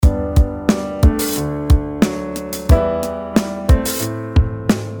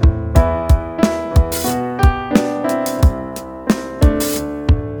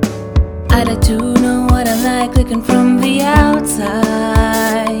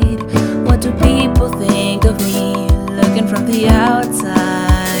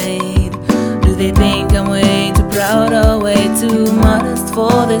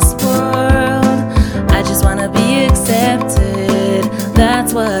for this world. I just wanna be accepted,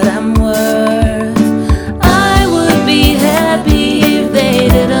 that's what I'm worth. I would be happy if they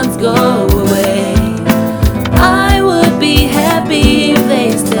didn't go away. I would be happy if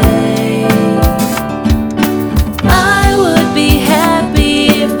they stayed. I would be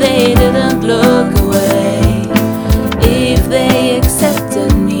happy if they didn't look away, if they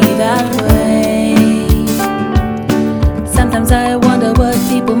accepted me that way. Sometimes I wonder what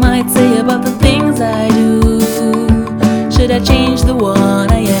people might say about the things I do. Should I change the one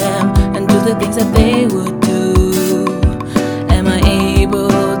I am and do the things that they would do? Am I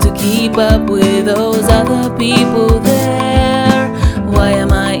able to keep up with those other people